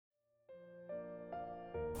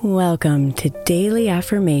Welcome to Daily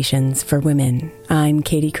Affirmations for Women. I'm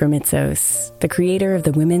Katie Kremitzos, the creator of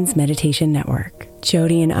the Women's Meditation Network.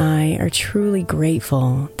 Jody and I are truly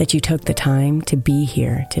grateful that you took the time to be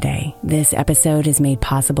here today. This episode is made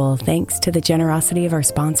possible thanks to the generosity of our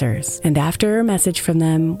sponsors. And after a message from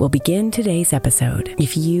them, we'll begin today's episode.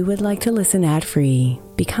 If you would like to listen ad-free,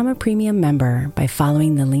 become a premium member by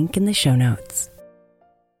following the link in the show notes.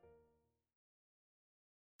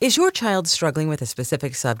 Is your child struggling with a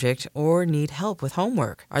specific subject or need help with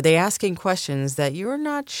homework? Are they asking questions that you're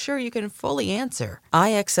not sure you can fully answer?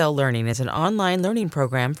 IXL Learning is an online learning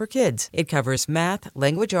program for kids. It covers math,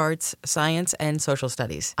 language arts, science, and social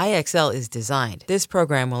studies. IXL is designed. This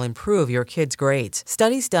program will improve your kids' grades.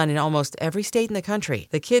 Studies done in almost every state in the country.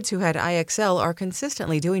 The kids who had IXL are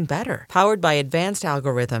consistently doing better. Powered by advanced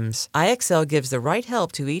algorithms, IXL gives the right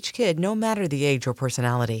help to each kid no matter the age or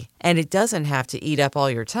personality. And it doesn't have to eat up all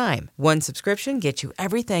your time. One subscription gets you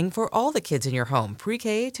everything for all the kids in your home,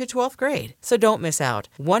 pre-K to 12th grade. So don't miss out.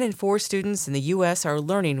 1 in 4 students in the U.S. are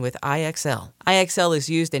learning with IXL. IXL is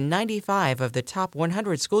used in 95 of the top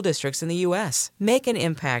 100 school districts in the U.S. Make an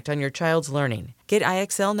impact on your child's learning. Get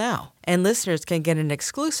IXL now. And listeners can get an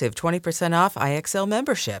exclusive 20% off IXL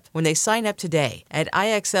membership when they sign up today at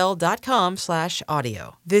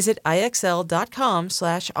IXL.com/audio. Visit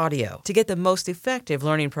IXL.com/audio to get the most effective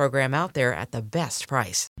learning program out there at the best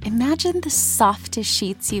price. Imagine the softest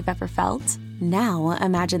sheets you've ever felt. Now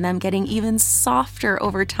imagine them getting even softer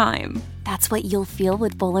over time. That's what you'll feel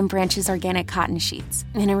with Boll & Branch's organic cotton sheets.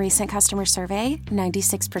 In a recent customer survey,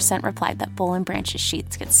 96% replied that Boll & Branch's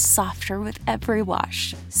sheets get softer with every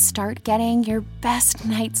wash. Start getting your best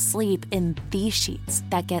night's sleep in these sheets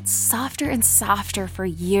that get softer and softer for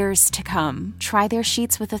years to come. Try their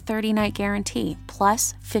sheets with a 30-night guarantee,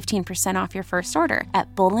 plus 15% off your first order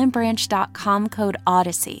at bollandbranch.com code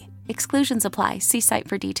ODYSSEY. Exclusions apply. See site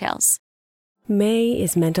for details. May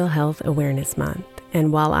is Mental Health Awareness Month.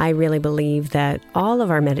 And while I really believe that all of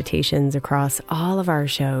our meditations across all of our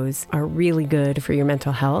shows are really good for your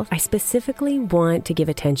mental health, I specifically want to give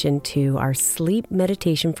attention to our Sleep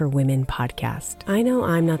Meditation for Women podcast. I know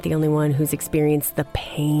I'm not the only one who's experienced the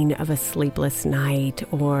pain of a sleepless night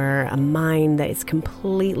or a mind that is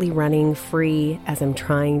completely running free as I'm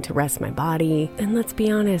trying to rest my body. And let's be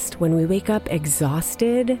honest, when we wake up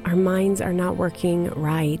exhausted, our minds are not working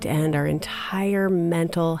right and our entire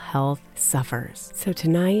mental health suffers. So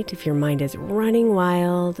tonight, if your mind is running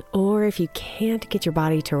wild or if you can't get your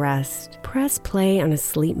body to rest, press play on a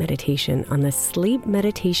sleep meditation on the Sleep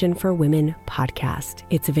Meditation for Women podcast.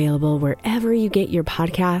 It's available wherever you get your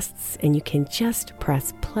podcasts, and you can just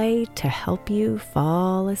press play to help you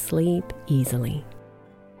fall asleep easily.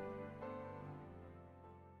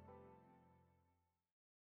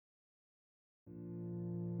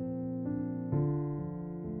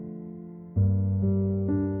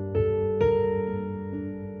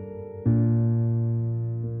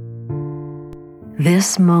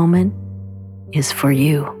 This moment is for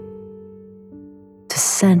you, to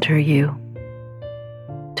center you,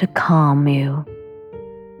 to calm you,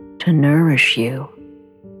 to nourish you.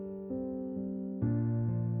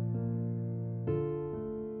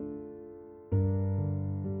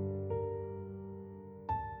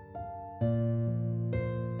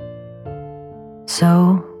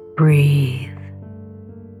 So breathe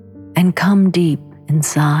and come deep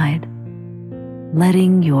inside,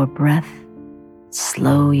 letting your breath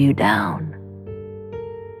slow you down.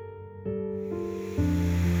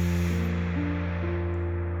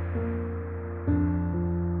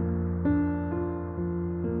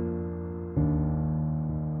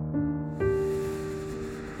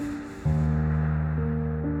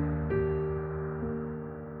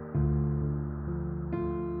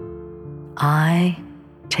 I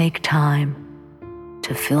take time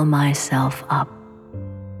to fill myself up.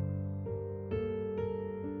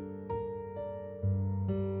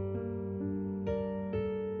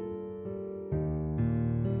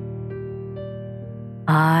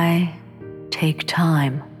 I take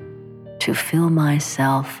time to fill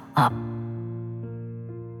myself up.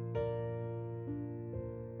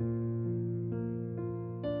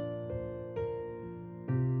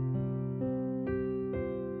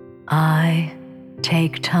 I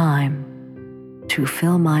take time to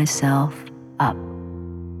fill myself up.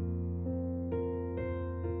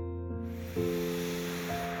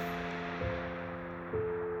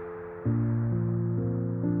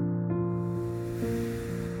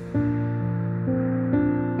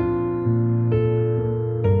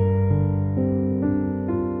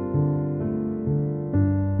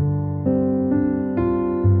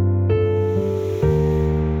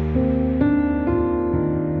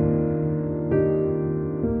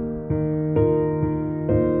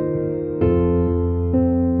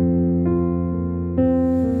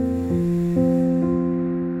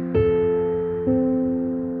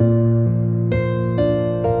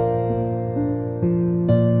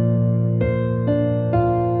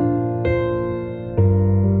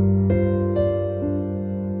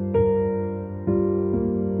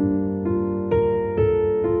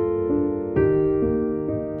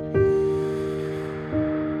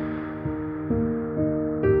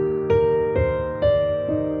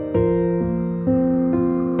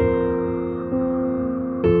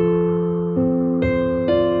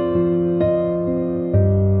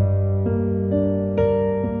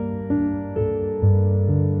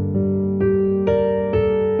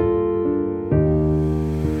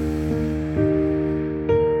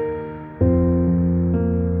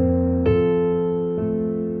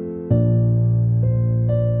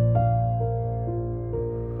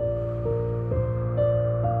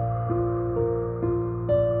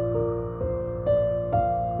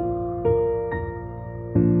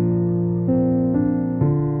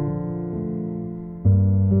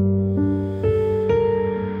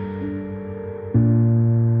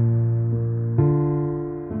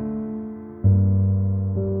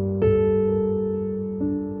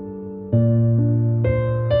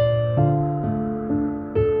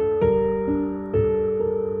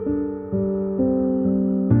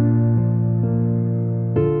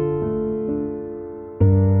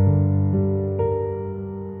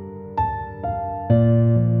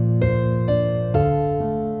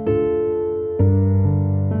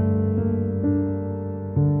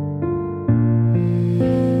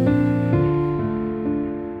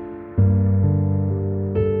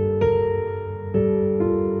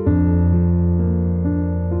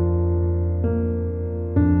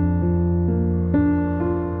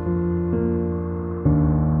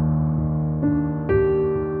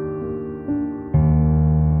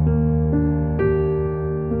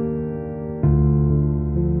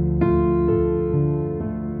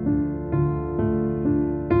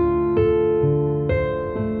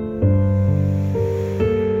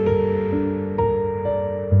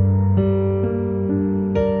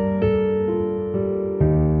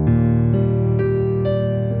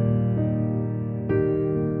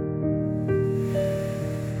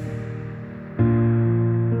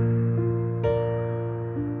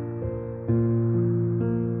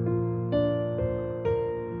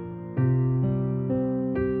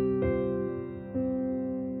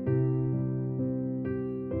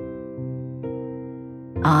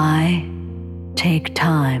 take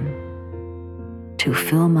time to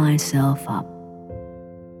fill myself up.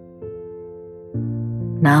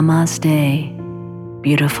 Namaste,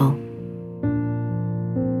 beautiful.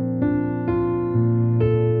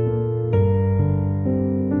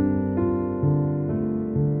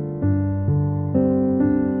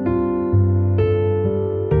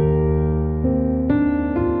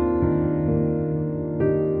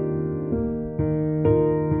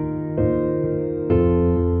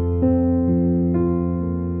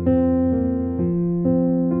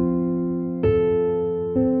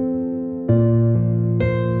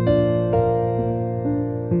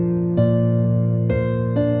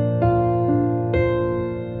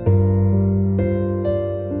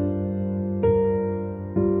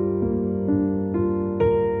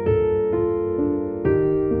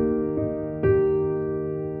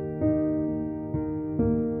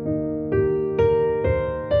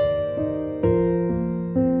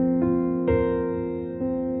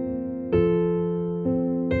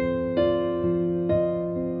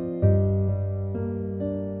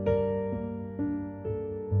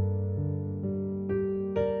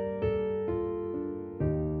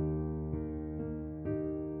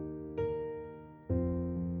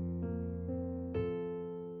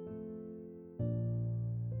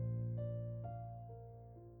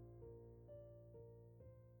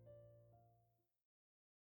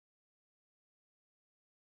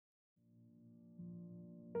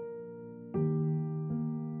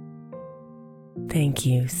 Thank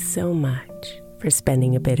you so much for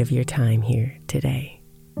spending a bit of your time here today.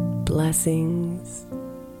 Blessings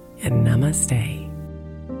and namaste.